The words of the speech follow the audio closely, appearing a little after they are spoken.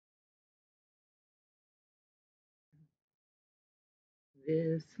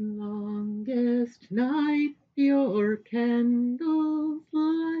This longest night your candles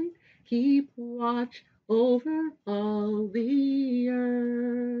light, keep watch over all the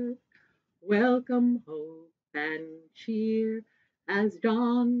earth. Welcome hope and cheer as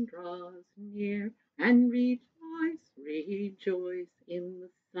dawn draws near, and rejoice, rejoice in the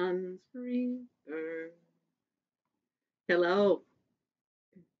sun's rebirth. Hello.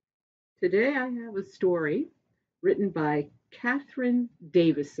 Today I have a story written by Catherine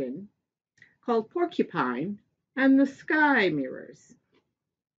Davison called Porcupine and the Sky Mirrors.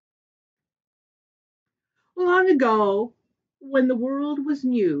 Long ago, when the world was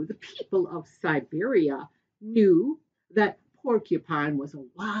new, the people of Siberia knew that Porcupine was a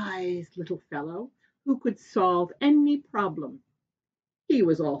wise little fellow who could solve any problem. He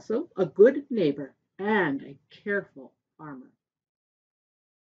was also a good neighbor and a careful farmer.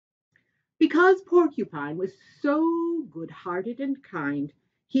 Because Porcupine was so good-hearted and kind,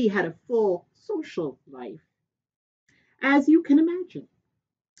 he had a full social life, as you can imagine.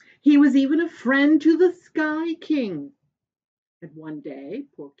 He was even a friend to the Sky King. And one day,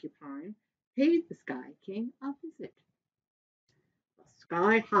 Porcupine paid the Sky King a visit. The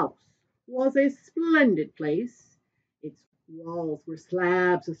Sky House was a splendid place. Its walls were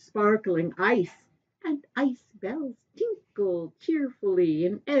slabs of sparkling ice, and ice bells tinkled cheerfully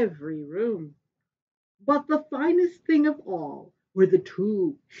in every room. But the finest thing of all were the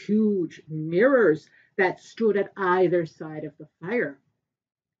two huge mirrors that stood at either side of the fire.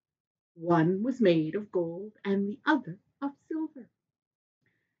 One was made of gold and the other of silver,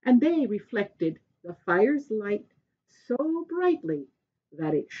 and they reflected the fire's light so brightly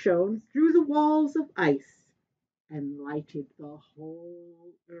that it shone through the walls of ice and lighted the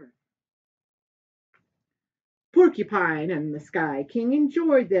whole earth. Porcupine and the Sky King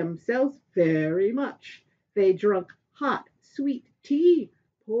enjoyed themselves very much. They drank hot, sweet tea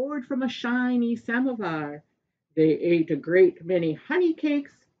poured from a shiny samovar. They ate a great many honey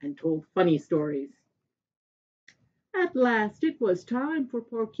cakes and told funny stories. At last it was time for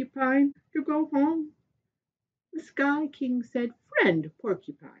Porcupine to go home. The Sky King said, "Friend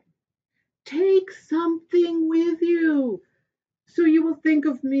Porcupine, take something with you so you will think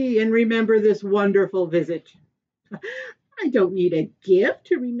of me and remember this wonderful visit." "I don't need a gift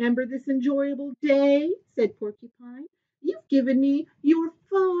to remember this enjoyable day," said Porcupine. "You've given me your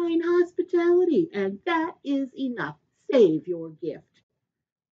fine hospitality, and that is enough. Save your gift."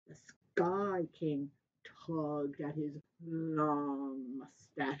 The Sky King tugged at his long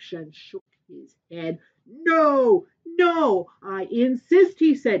mustache and shook his head. "No, no, I insist,"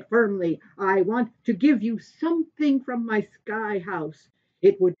 he said firmly. "I want to give you something from my sky house.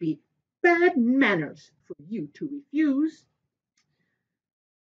 It would be bad manners for you to refuse."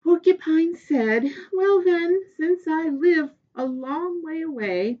 Porcupine said, "Well then, since I live a long way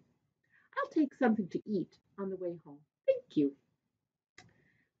away, I'll take something to eat on the way home. Thank you."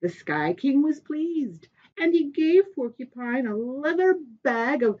 The Sky King was pleased, and he gave Porcupine a leather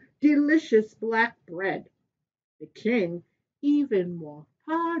bag of delicious black bread. The king even walked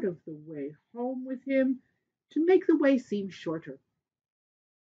part of the way home with him to make the way seem shorter.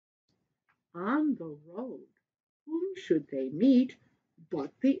 On the road, whom should they meet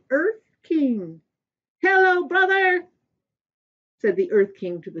but the Earth King? "Hello, brother," said the Earth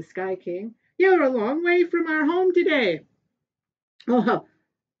King to the Sky King. "You're a long way from our home today." "Oh,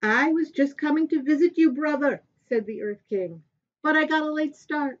 I was just coming to visit you, brother," said the Earth King, "but I got a late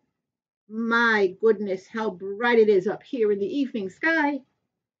start. My goodness, how bright it is up here in the evening sky."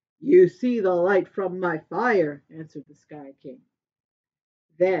 "You see the light from my fire," answered the Sky King.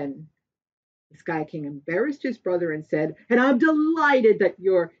 Then the Sky King embarrassed his brother and said, "And I'm delighted that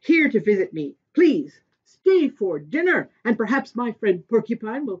you're here to visit me. Please stay for dinner, and perhaps my friend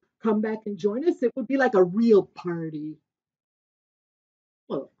Porcupine will come back and join us. It would be like a real party."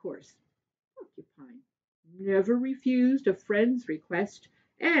 Well, of course, Porcupine never refused a friend's request,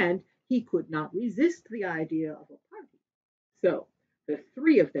 and he could not resist the idea of a party. So the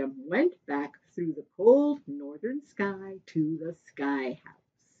three of them went back through the cold northern sky to the Sky House.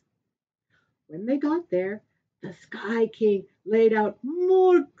 When they got there, the Sky King laid out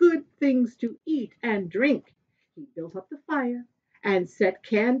more good things to eat and drink. He built up the fire and set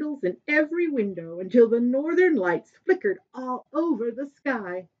candles in every window until the northern lights flickered all over the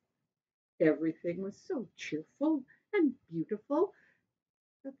sky. Everything was so cheerful and beautiful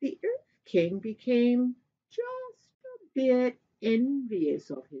that the Earth King became just a bit envious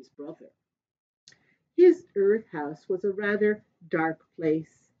of his brother. His earth house was a rather dark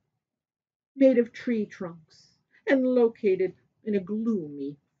place, made of tree trunks and located in a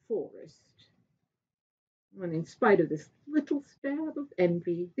gloomy forest. And in spite of this little stab of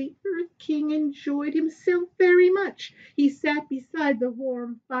envy, the Earth King enjoyed himself very much. He sat beside the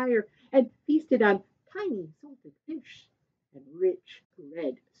warm fire and feasted on tiny salted fish and rich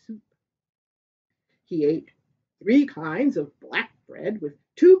red soup. He ate 3 kinds of black bread with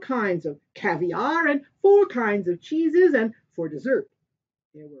 2 kinds of caviar and 4 kinds of cheeses, and for dessert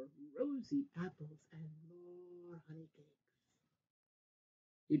there were rosy apples and more honey cakes.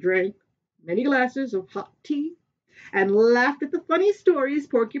 He drank many glasses of hot tea and laughed at the funny stories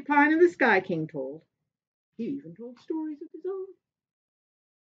Porcupine and the Sky King told. He even told stories of his own.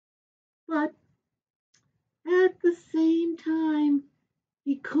 But at the same time,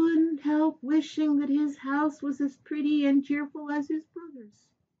 he couldn't help wishing that his house was as pretty and cheerful as his brother's.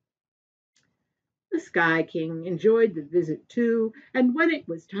 The Sky King enjoyed the visit too, and when it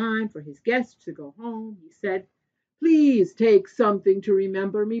was time for his guests to go home, he said, "Please take something to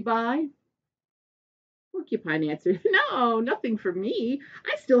remember me by." Porcupine answered, "No, nothing for me.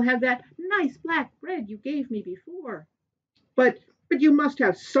 I still have that nice black bread you gave me before." But but you must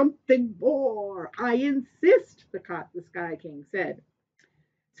have something more. I insist, the Sky King said.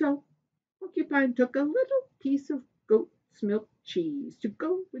 So Porcupine took a little piece of goat's milk cheese to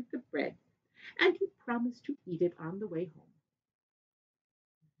go with the bread, and he promised to eat it on the way home.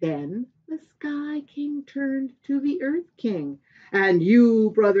 Then the Sky King turned to the Earth King. "And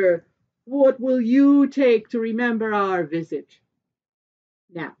you, brother, what will you take to remember our visit?"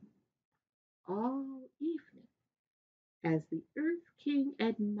 Now, all evening, as the Earth King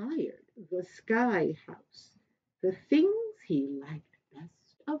admired the Sky House, the things he liked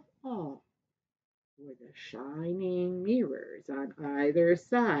best of all were the shining mirrors on either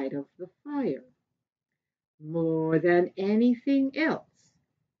side of the fire. More than anything else,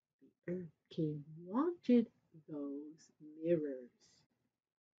 the Earth King wanted those mirrors.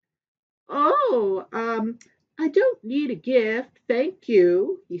 "Oh, I don't need a gift, thank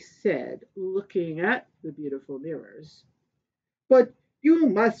you," he said, looking at the beautiful mirrors. "But you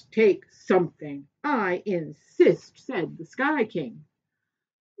must take something, I insist," said the Sky King.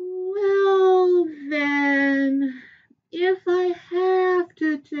 "Well, then, if I have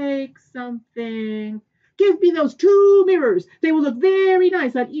to take something, give me those 2 mirrors. They will look very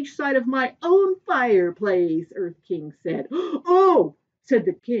nice on each side of my own fireplace," Earth King said. "Oh," said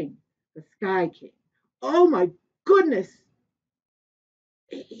the Sky King. "Oh my goodness."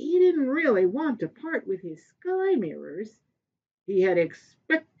 He didn't really want to part with his sky mirrors. He had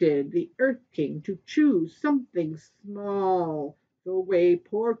expected the Earth King to choose something small, the way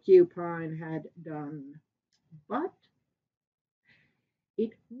Porcupine had done. But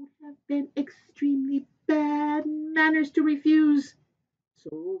it would have been extremely bad manners to refuse.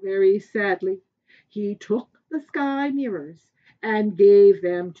 So very sadly, he took the sky mirrors and gave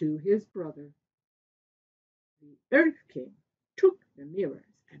them to his brother. The Earth King took the mirrors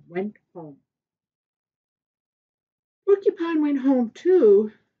and went home. Porcupine went home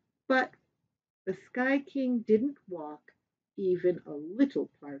too, but the Sky King didn't walk even a little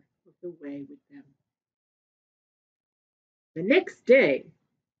part of the way with them. The next day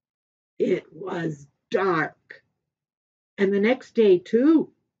it was dark, and the next day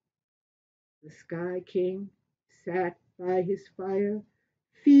too. The Sky King sat by his fire,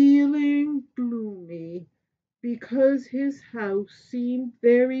 feeling gloomy because his house seemed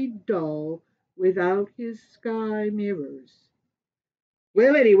very dull without his sky mirrors.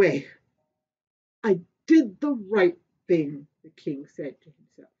 "Well, anyway, I did the right thing," the king said to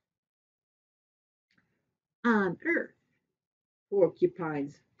himself. On Earth,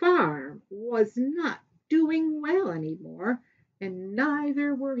 Porcupine's farm was not doing well any more, and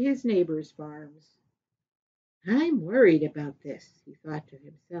neither were his neighbors' farms. "I'm worried about this," he thought to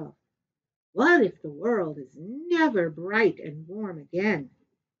himself. "What if the world is never bright and warm again?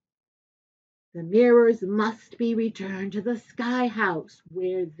 The mirrors must be returned to the sky house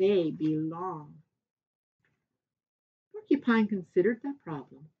where they belong." Porcupine considered that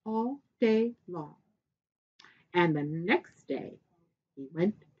problem all day long, and the next day he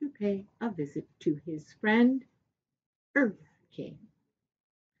went to pay a visit to his friend Earth King.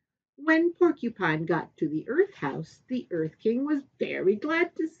 When Porcupine got to the Earth House, the Earth King was very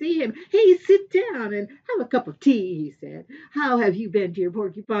glad to see him. "Hey, sit down and have a cup of tea," he said. "How have you been, dear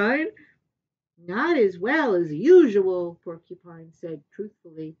Porcupine?" "Not as well as usual," Porcupine said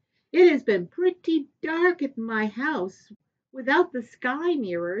truthfully. "It has been pretty dark at my house. Without the sky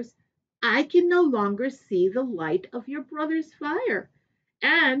mirrors, I can no longer see the light of your brother's fire.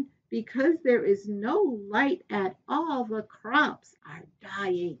 And because there is no light at all, the crops are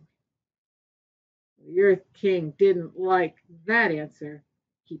dying." The Earth King didn't like that answer.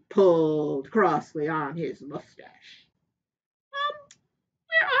 He pulled crossly on his mustache.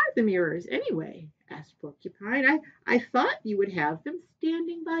 Where are the mirrors, anyway? Asked Porcupine. I thought you would have them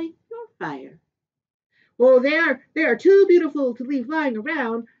standing by your fire. Oh, they are too beautiful to leave lying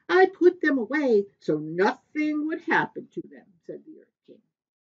around. I put them away so nothing would happen to them, said the Earth King.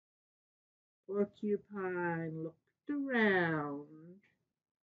 Porcupine looked around,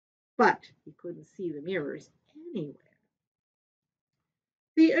 but he couldn't see the mirrors anywhere.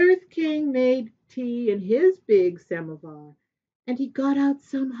 The Earth King made tea in his big samovar, and he got out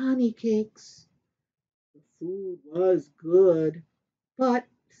some honey cakes. The food was good, but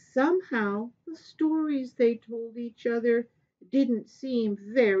somehow the stories they told each other didn't seem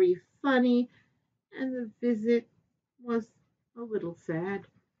very funny, and the visit was a little sad.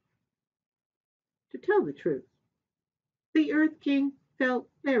 To tell the truth, the Earth King felt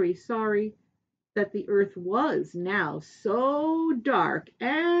very sorry that the earth was now so dark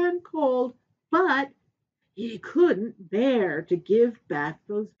and cold, but he couldn't bear to give back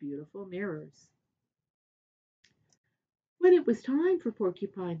those beautiful mirrors. When it was time for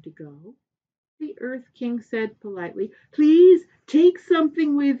Porcupine to go, the Earth King said politely, "Please take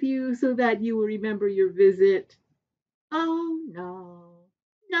something with you so that you will remember your visit." "Oh, no,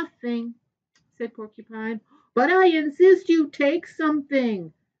 nothing," said Porcupine. "But I insist you take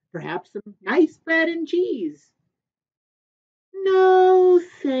something. Perhaps some nice bread and cheese." "No,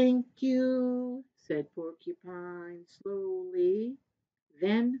 thank you," said Porcupine slowly.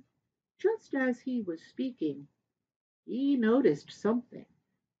 Then, just as he was speaking, he noticed something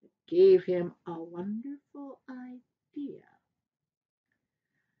that gave him a wonderful idea.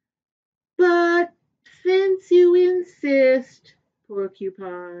 "But since you insist,"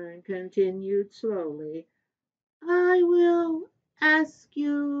 Porcupine continued slowly, "I will ask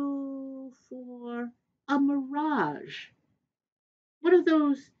you for a mirage. One of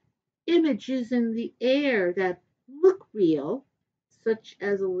those images in the air that look real, such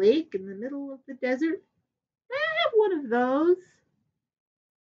as a lake in the middle of the desert. May I have one of those?"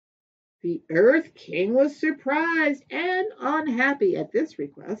 The Earth King was surprised and unhappy at this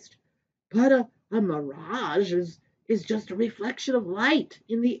request. But a mirage is just a reflection of light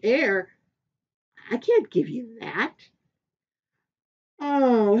in the air. I can't give you that.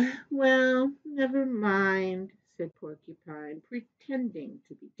 "Oh, well, never mind," said Porcupine, pretending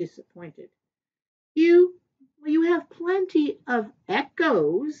to be disappointed. You you have plenty of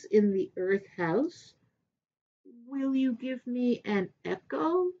echoes in the Earth House. Will you give me an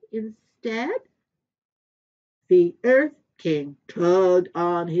echo instead?" The Earth King tugged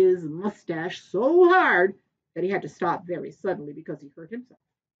on his mustache so hard that he had to stop very suddenly because he hurt himself.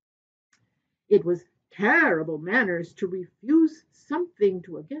 It was terrible manners to refuse something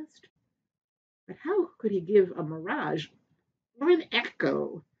to a guest, but how could he give a mirage or an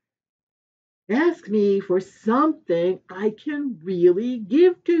echo? "Ask me for something I can really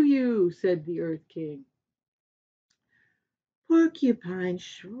give to you," said the Earth King. Porcupine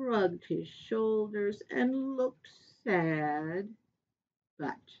shrugged his shoulders and looked sad,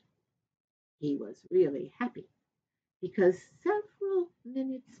 but he was really happy because several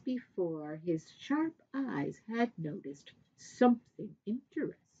minutes before his sharp eyes had noticed something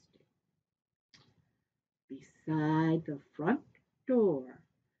interesting. Beside the front door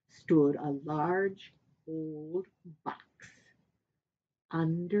stood a large old box.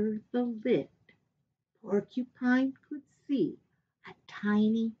 Under the lid, Porcupine could see a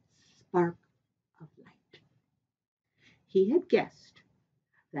tiny spark of light. He had guessed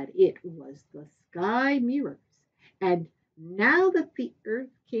that it was the sky mirrors, and now that the Earth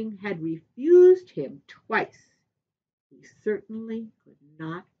King had refused him twice, he certainly could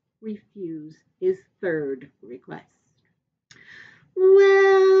not refuse his third request.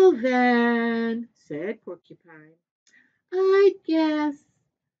 "Well, then," said Porcupine, "I guess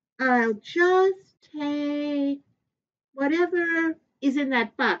I'll just take whatever is in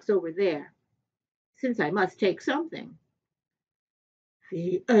that box over there, since I must take something."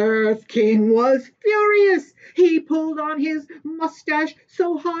 The Earth King was furious. He pulled on his mustache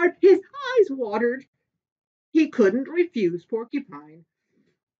so hard his eyes watered. He couldn't refuse Porcupine.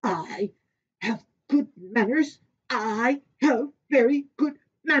 "I have good manners. I have very good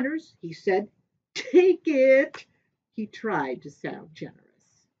manners," he said. "Take it." He tried to sound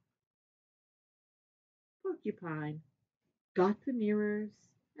generous. Porcupine got the mirrors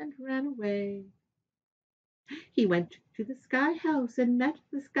and ran away. He went to the Sky House and met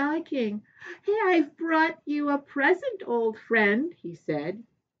the Sky King. "Hey, I've brought you a present, old friend," he said.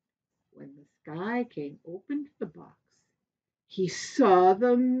 When the Sky King opened the box, he saw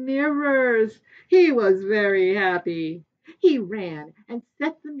the mirrors. He was very happy. He ran and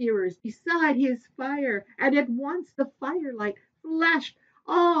set the mirrors beside his fire, and at once the firelight flashed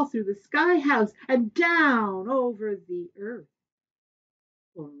all through the sky house and down over the earth.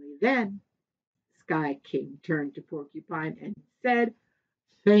 Only then Sky King turned to Porcupine and said,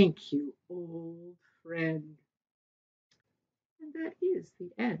 "Thank you, old friend." And that is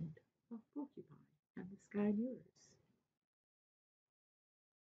the end of Porcupine and the Sky Mirrors.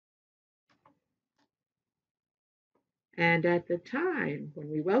 And at the time when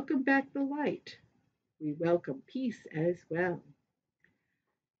we welcome back the light, we welcome peace as well.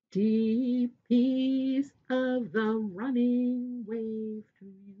 Deep peace of the running wave to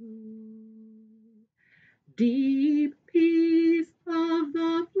you. Deep peace of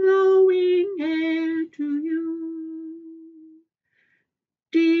the flowing air to you.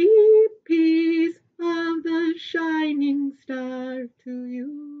 Deep peace of the shining star to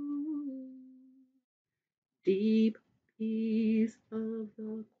you. Deep peace of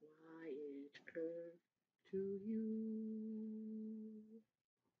the quiet earth to you.